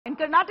In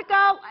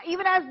Karnataka,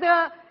 even as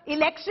the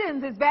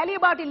elections is barely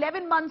about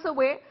 11 months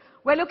away,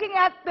 we're looking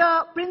at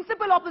the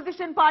principal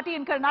opposition party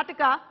in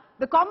Karnataka,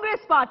 the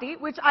Congress party,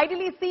 which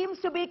ideally seems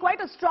to be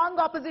quite a strong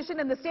opposition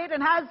in the state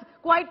and has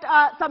quite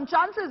some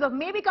chances of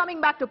maybe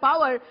coming back to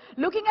power,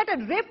 looking at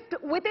a rift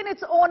within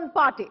its own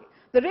party.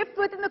 The rift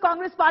within the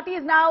Congress party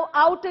is now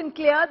out and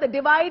clear. The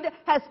divide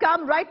has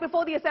come right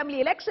before the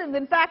assembly elections.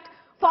 In fact,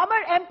 former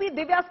MP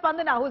Divya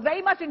Spandana, who is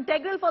very much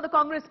integral for the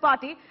Congress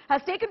party,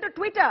 has taken to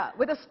Twitter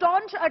with a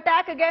staunch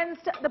attack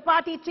against the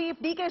party chief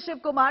D.K.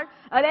 Shivakumar,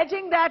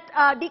 alleging that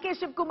D.K.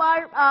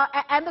 Shivakumar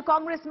and the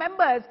Congress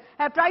members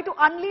have tried to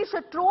unleash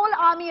a troll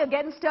army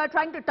against her,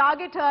 trying to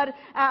target her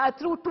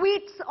through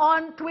tweets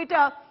on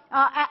Twitter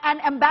and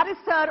embarrass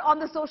her on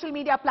the social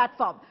media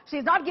platform.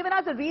 She's not given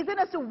us a reason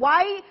as to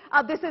why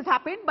this has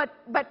happened,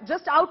 but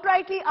just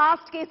outrightly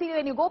asked K.C.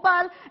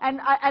 Venugopal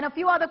and a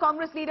few other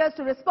Congress leaders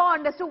to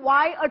respond as to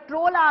why a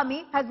troll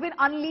army has been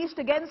unleashed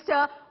against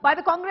her by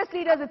the Congress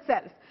leaders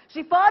itself.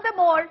 She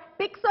furthermore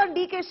picks on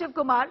D.K.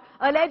 Shivakumar,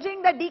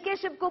 alleging that D.K.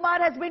 Shivakumar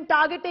has been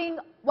targeting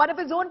one of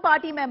his own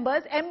party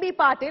members, M.B.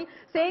 Patil,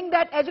 saying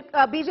that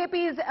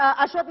BJP's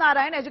Ashwath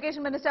Narayan,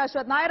 Education Minister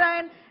Ashwath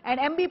Narayan and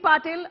M.B.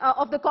 Patil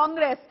of the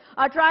Congress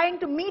are trying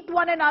to meet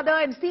one another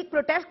and seek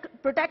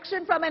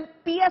protection from an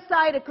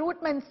PSI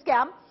recruitment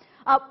scam.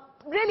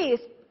 Really,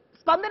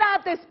 Spandana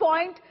at this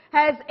point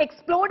has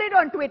exploded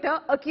on Twitter,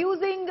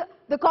 accusing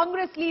the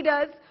Congress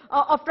leaders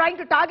of trying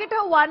to target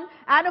her one,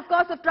 and of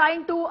course of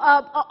trying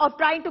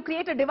to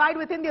create a divide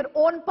within their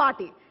own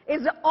party.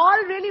 Is all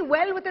really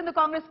well within the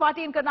Congress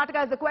party in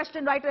Karnataka is the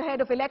question right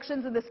ahead of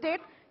elections in the state.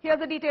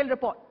 Here's a detailed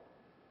report.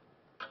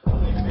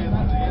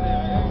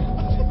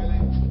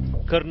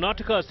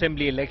 Karnataka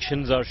Assembly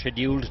elections are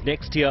scheduled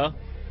next year,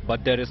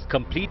 but there is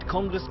complete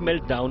Congress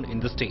meltdown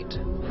in the state.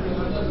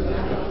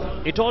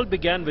 It all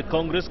began with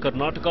Congress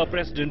Karnataka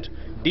President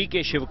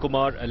D.K.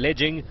 Shivakumar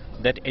alleging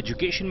that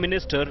Education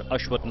Minister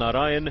Ashwath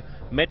Narayan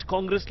met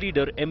Congress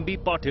leader M.B.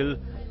 Patil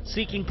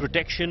seeking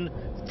protection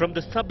from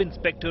the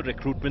sub-inspector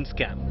recruitment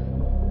scam.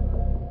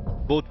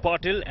 Both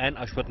Patil and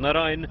Ashwath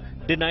Narayan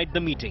denied the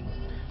meeting,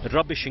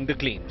 rubbishing the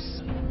claims.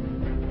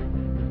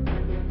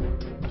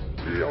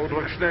 ಅವ್ರ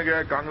ರಕ್ಷಣೆಗೆ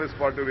ಕಾಂಗ್ರೆಸ್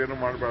ಪಾರ್ಟಿಯವರು ಏನು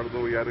ಮಾಡಬಾರ್ದು,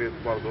 ಯಾರು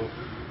ಎತ್ತಬಾರ್ದು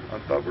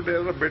ಅಂತ ಹೇಳ್ಬಿಟ್ಟು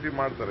ಎಲ್ಲ ಭೇಟಿ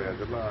ಮಾಡ್ತಾರೆ.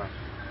 ಅದೆಲ್ಲ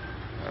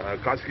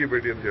ಖಾಸಗಿ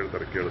ಭೇಟಿ ಅಂತ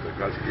ಹೇಳ್ತಾರೆ. ಕೇಳಿದ್ರೆ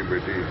ಖಾಸಗಿ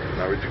ಭೇಟಿ,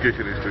 ನಾವು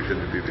ಎಜುಕೇಷನ್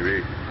ಇನ್ಸ್ಟಿಟ್ಯೂಷನ್ ಇಟ್ಟಿದ್ದಾರೆ,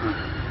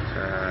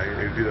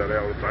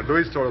 ಅವ್ರ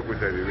ಅಡ್ವೈಸ್ ತೊಗೊಳಕ್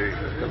ಹೋಗ್ತಾ ಇದೀವಿ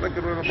ಎಲ್ಲ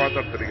ಕೆಲವರು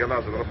ಮಾತಾಡ್ತಾರೆ. ಈಗೆಲ್ಲ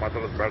ಅದೆಲ್ಲ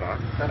ಮಾತಾಡೋದು ಬೇಡ,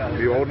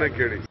 ನೀವು ಅವ್ರನ್ನೇ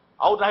ಕೇಳಿ.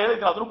 ಅವ್ರು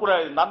ಹೇಳಿದ್ದೀನಿ, ಅದನ್ನು ಕೂಡ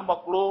ನನ್ನ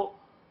ಮಕ್ಕಳು,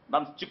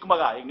 ನನ್ನ ಚಿಕ್ಕ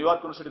ಮಗ ಈಗ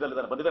ನ್ಯೂಯಾರ್ಕ್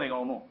ಯೂನಿವರ್ಸಿಟಿದಲ್ಲಿ ಬಂದಿದ್ದಾನೆ. ಈಗ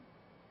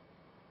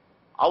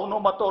ಅವನು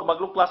ಮತ್ತು ಅವ್ರ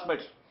ಮಗಳು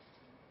ಕ್ಲಾಸ್ಮೇಟ್ಸ್,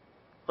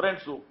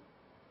 ಫ್ರೆಂಡ್ಸು,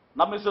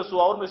 ನಮ್ಮ ಮಿಸ್ಸಸ್ಸು,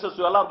 ಅವ್ರ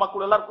ಮಿಸ್ಸಸ್ಸು, ಎಲ್ಲ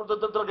ಮಕ್ಕಳು ಎಲ್ಲರೂ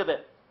ಜೊತೆಗಿದೆ.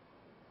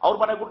 ಅವ್ರ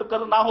ಮನೆ ಬಿಟ್ಟು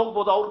ಕರೆದು ನಾ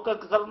ಹೋಗ್ಬೋದು, ಅವ್ರ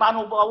ಕರೆದು ನಾನು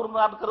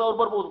ಕರೆದು ಅವ್ರು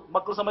ಬರ್ಬೋದು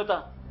ಮಕ್ಕಳು ಸಮೇತ.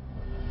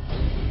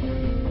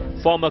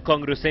 Former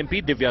Congress MP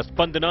Divya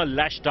Spandana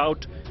lashed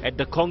out at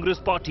the Congress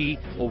party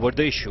over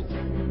the issue.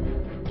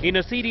 In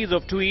a series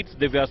of tweets,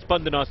 Divya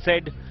Spandana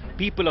said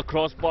people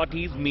across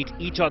parties meet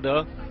each other,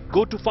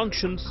 go to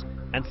functions,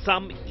 and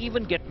some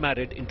even get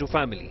married into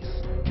families.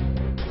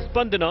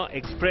 Spandana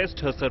expressed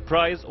her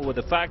surprise over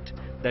the fact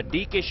that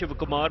D.K.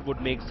 Shivakumar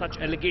would make such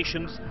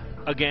allegations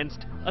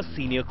against a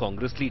senior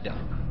Congress leader.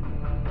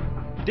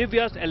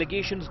 Divya's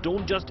allegations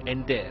don't just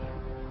end there.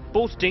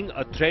 Posting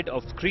a thread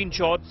of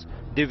screenshots,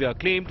 Divya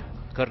claimed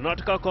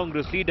Karnataka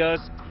Congress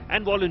leaders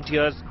and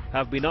volunteers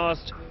have been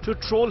asked to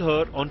troll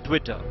her on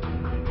Twitter.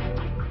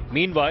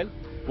 Meanwhile,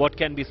 what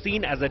can be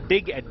seen as a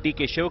dig at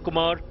D.K.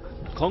 Shivakumar,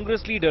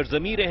 Congress leader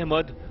Zamir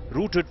Ahmed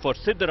rooted for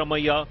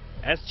Siddaramaiah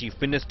as Chief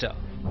Minister.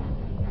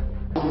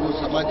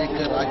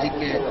 ಸಮಾಜಕ್ಕೆ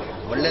ರಾಜ್ಯಕ್ಕೆ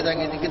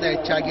ಒಳ್ಳೆಯದಾಗಿದ್ದಕ್ಕಿಂತ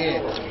ಹೆಚ್ಚಾಗಿ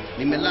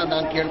ನಿಮ್ಮೆಲ್ಲ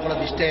ನಾನು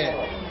ಕೇಳ್ಕೊಳ್ಳೋದು ಇಷ್ಟೇ,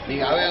 ನೀವು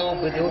ಯಾವ್ಯಾವ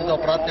ದೇವ್ರದ್ದು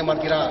ಪ್ರಾರ್ಥನೆ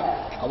ಮಾಡ್ತೀರಾ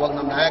ಅವಾಗ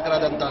ನಮ್ಮ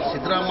ನಾಯಕರಾದಂಥ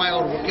ಸಿದ್ದರಾಮಯ್ಯ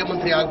ಅವರು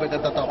ಮುಖ್ಯಮಂತ್ರಿ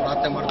ಆಗಬೇಕಂತ ತಾವು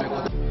ಪ್ರಾರ್ಥನೆ ಮಾಡಬೇಕು.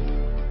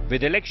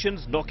 With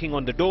elections knocking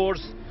on the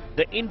doors,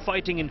 the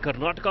infighting in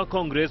Karnataka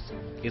Congress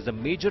is a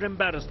major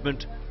embarrassment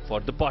for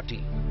the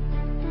party.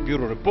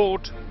 Bureau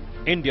Report,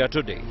 India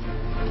Today.